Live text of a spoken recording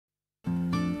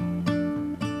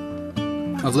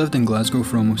I've lived in Glasgow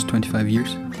for almost 25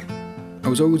 years. I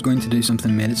was always going to do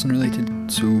something medicine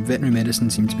related, so veterinary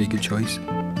medicine seemed to be a good choice.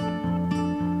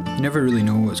 You never really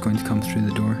know what's going to come through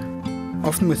the door.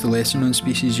 Often with the lesser known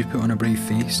species you put on a brave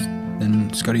face,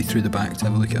 then scurry through the back to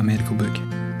have a look at a medical book.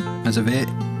 As a vet,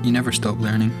 you never stop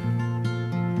learning.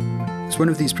 It's one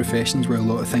of these professions where a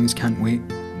lot of things can't wait,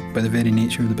 by the very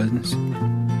nature of the business.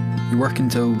 You work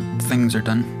until things are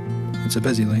done. It's a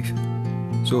busy life.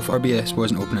 So if RBS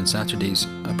wasn't open on Saturdays,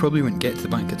 I probably wouldn't get to the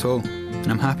bank at all,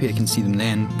 and I'm happy I can see them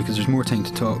then because there's more time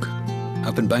to talk.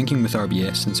 I've been banking with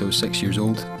RBS since I was 6 years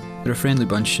old. They're a friendly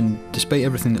bunch, and despite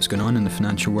everything that's going on in the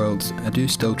financial world, I do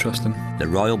still trust them. The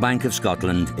Royal Bank of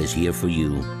Scotland is here for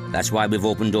you. That's why we've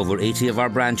opened over 80 of our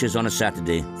branches on a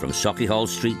Saturday, from Sauchiehall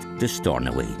Street to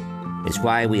Stornoway. It's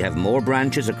why we have more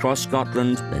branches across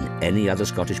Scotland than any other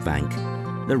Scottish bank.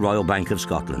 The Royal Bank of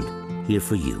Scotland, here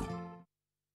for you.